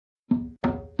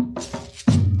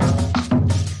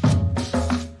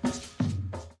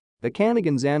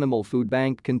Okanagan's Animal Food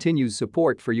Bank continues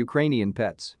support for Ukrainian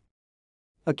pets.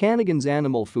 Okanagan's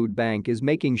Animal Food Bank is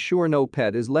making sure no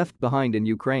pet is left behind in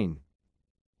Ukraine.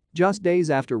 Just days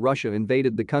after Russia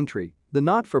invaded the country, the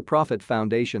not-for-profit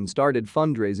foundation started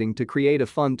fundraising to create a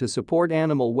fund to support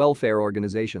animal welfare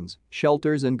organizations,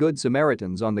 shelters and Good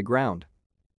Samaritans on the ground.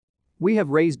 "We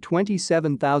have raised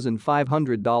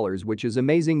 $27,500, which is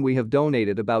amazing. We have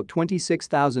donated about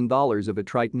 $26,000 of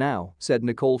it right now," said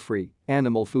Nicole Frey,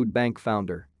 Animal Food Bank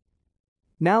founder.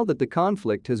 Now that the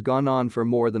conflict has gone on for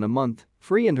more than a month,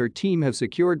 Frey and her team have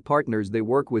secured partners they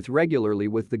work with regularly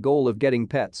with the goal of getting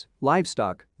pets,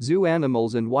 livestock, zoo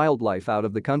animals and wildlife out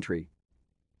of the country.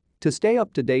 To stay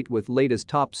up to date with latest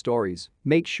top stories,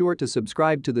 make sure to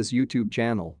subscribe to this YouTube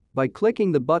channel by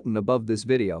clicking the button above this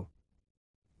video.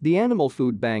 The Animal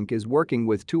Food Bank is working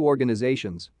with two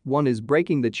organizations. One is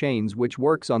Breaking the Chains, which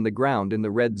works on the ground in the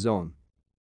red zone.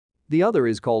 The other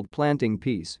is called Planting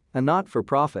Peace, a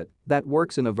not-for-profit that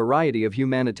works in a variety of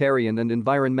humanitarian and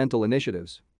environmental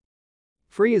initiatives.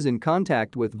 Frey is in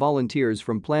contact with volunteers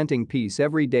from Planting Peace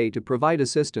every day to provide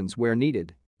assistance where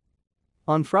needed.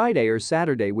 On Friday or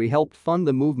Saturday we helped fund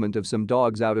the movement of some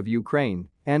dogs out of Ukraine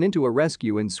and into a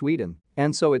rescue in Sweden,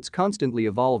 and so it's constantly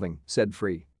evolving, said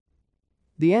Frey.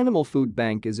 The Animal Food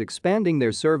Bank is expanding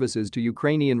their services to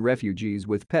Ukrainian refugees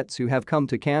with pets who have come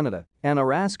to Canada and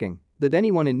are asking that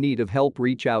anyone in need of help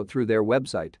reach out through their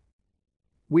website.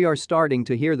 "We are starting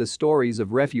to hear the stories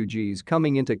of refugees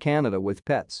coming into Canada with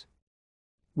pets.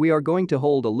 We are going to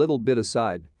hold a little bit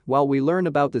aside while we learn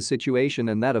about the situation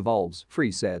and that evolves,"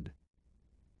 Frey said.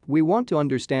 "We want to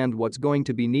understand what's going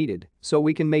to be needed so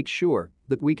we can make sure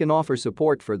that we can offer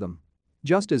support for them.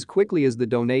 Just as quickly as the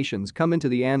donations come into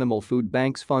the Animal Food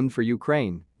Bank's fund for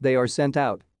Ukraine, they are sent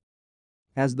out.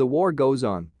 As the war goes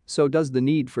on, so does the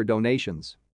need for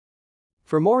donations."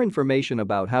 For more information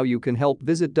about how you can help,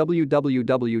 visit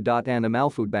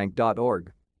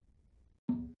www.animalfoodbank.org.